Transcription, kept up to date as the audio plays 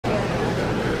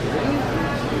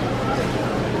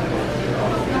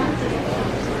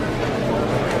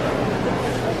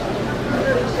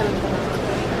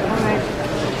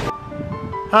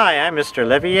Hi, I'm Mr.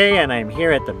 Leveille and I'm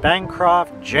here at the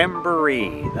Bancroft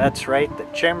Gemboree. That's right, the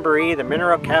Gemboree, the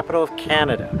mineral capital of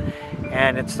Canada.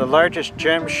 And it's the largest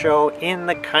gem show in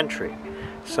the country.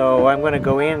 So I'm going to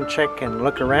go in, check and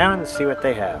look around and see what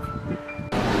they have.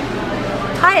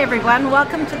 Hi everyone,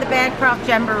 welcome to the Bancroft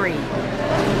Gemboree.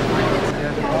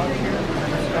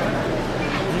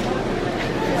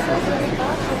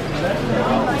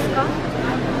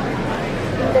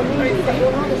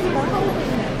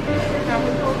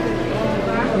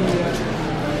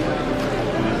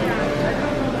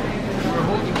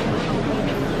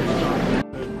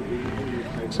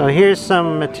 So here's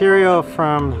some material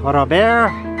from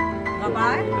Robert.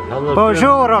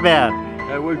 Bonjour Robert.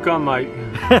 Welcome, Mike.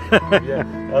 Yeah.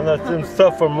 And that's some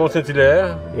stuff from Mont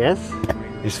Saint-Hilaire. Yes.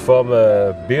 It's from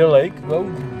Bear Lake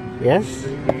Road. Yes.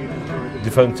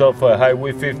 Different stuff for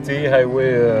Highway 50,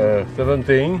 Highway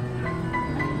 17.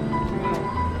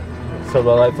 So the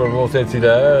light from Mont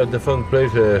Saint-Hilaire, different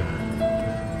place,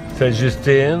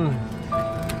 Saint-Justin.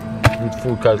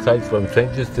 Beautiful calcite from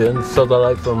Saint-Justin.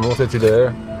 Satellite from Mont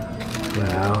Saint-Hilaire.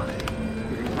 Wow.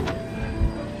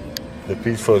 The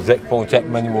piece for Zec Pontiac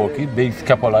Maniwaki, big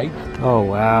scapolite. Oh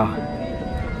wow.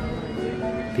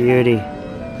 Beauty.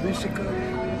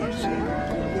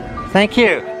 Thank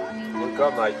you.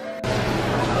 Welcome, Mike.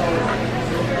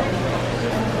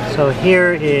 So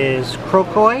here is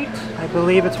crocoite, I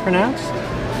believe it's pronounced.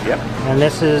 Yep. And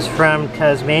this is from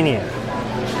Tasmania.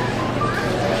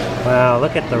 Wow,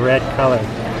 look at the red color.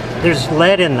 There's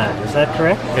lead in that, is that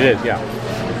correct? It is, yeah.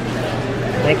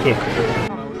 Thank you.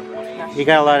 You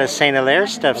got a lot of St. Hilaire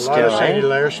stuff still, A lot of St.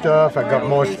 Hilaire stuff. I got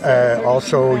most,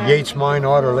 also Yates Mine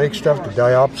Otter Lake stuff, the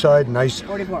diopside, nice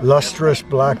lustrous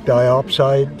black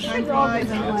diopsides.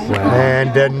 Wow.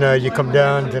 And then you come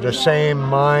down to the same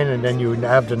mine and then you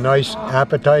have the nice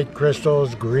apatite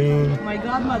crystals, green.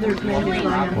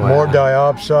 More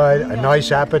diopside, a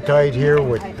nice apatite here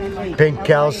with pink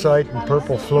calcite and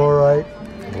purple fluorite.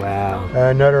 Wow.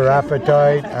 Another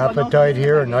apatite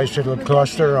here, a nice little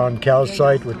cluster on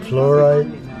calcite with fluorite.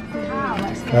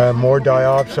 More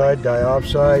diopside.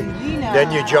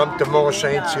 Then you jump to Mont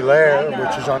Saint-Hilaire,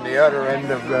 which is on the other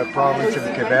end of the province of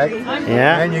Quebec.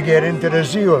 Yeah. And you get into the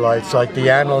zeolites, like the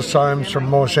analcymes from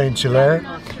Mont Saint-Hilaire.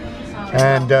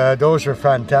 And those are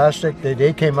fantastic.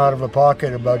 They came out of a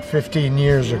pocket about 15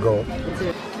 years ago.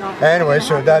 Anyway,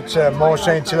 so that's Mont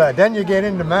Saint-Hilaire. Then you get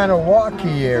into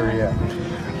Maniwaki area,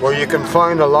 where you can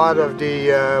find a lot of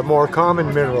the more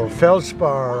common mineral,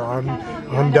 feldspar on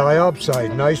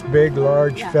diopside, nice big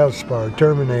large feldspar,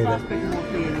 terminated.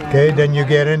 Okay, then you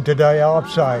get into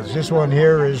diopsides. This one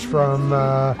here is from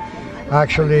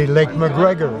actually Lake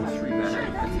McGregor.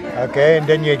 Okay, and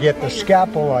then you get the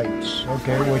scapolites,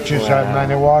 okay, which is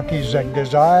Maniwaki, Zec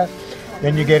Desire.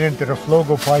 Then you get into the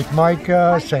Flogopite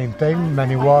mica, same thing,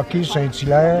 Maniwaki,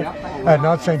 Saint-Hilaire,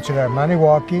 not Saint-Hilaire,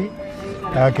 Maniwaki.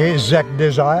 Okay, Zec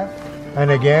Desire,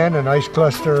 and again a nice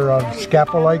cluster of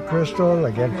scapolite crystal,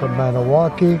 again from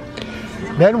Maniwaki.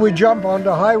 Then we jump onto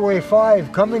Highway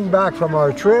 5. Coming back from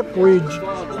our trip, we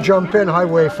jump in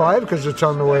Highway 5 because it's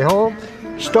on the way home.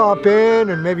 Stop in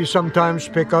and maybe sometimes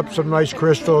pick up some nice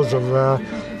crystals of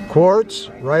quartz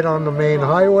right on the main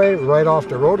highway, right off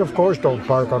the road. Of course, don't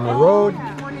park on the road.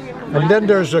 And then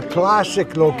there's the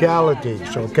classic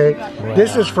localities, okay? Wow.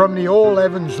 This is from the old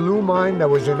Evans Lou mine that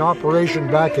was in operation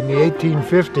back in the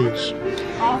 1850s.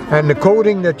 And the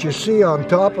coating that you see on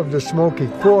top of the smoky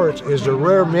quartz is a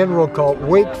rare mineral called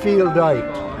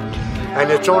Wakefieldite. And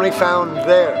it's only found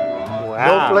there.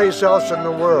 Wow. No place else in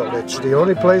the world. It's the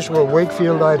only place where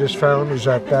Wakefieldite is found is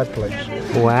at that place.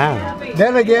 Wow.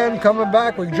 Then again, coming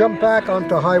back, we jump back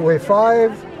onto Highway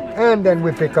 5. And then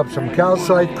we pick up some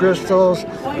calcite crystals,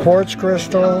 quartz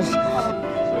crystals.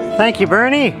 Thank you,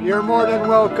 Bernie. You're more than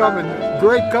welcome, and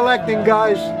great collecting,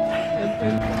 guys.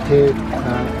 To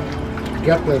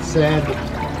get the sand,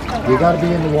 you got to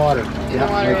be in the water. Yeah,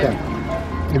 like that.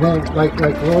 And then, like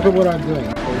look at what I'm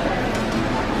doing.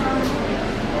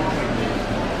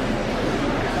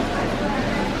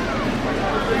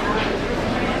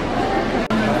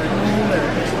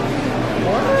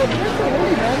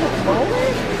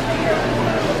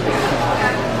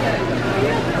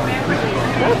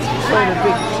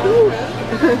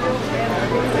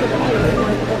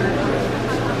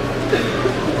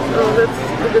 Oh,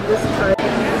 look at this type.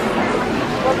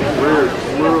 We're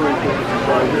literally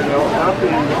you know, after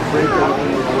you break out and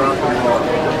you go out and walk,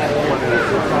 one at a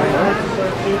time.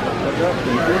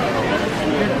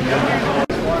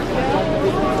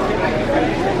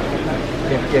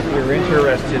 If you're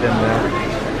interested in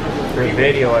the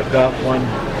video, I've got one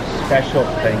special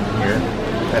thing here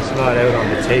that's not out on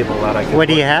the table that I can. What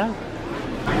do you have?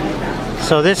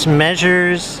 So this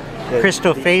measures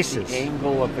crystal faces. The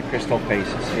angle of the crystal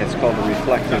faces. Yeah, it's called the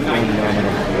reflective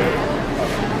illuminator.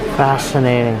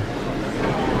 Fascinating.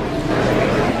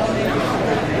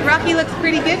 Rocky looks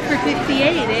pretty good for 58,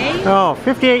 eh? Oh,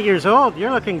 58 years old.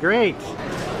 You're looking great.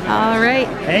 All right.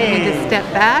 Hey. You just step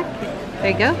back.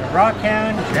 There you go.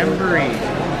 Rockhound Gemboree.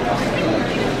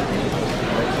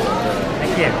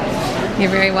 Thank you. You're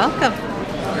very welcome.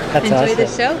 That's Enjoy the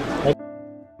awesome. show.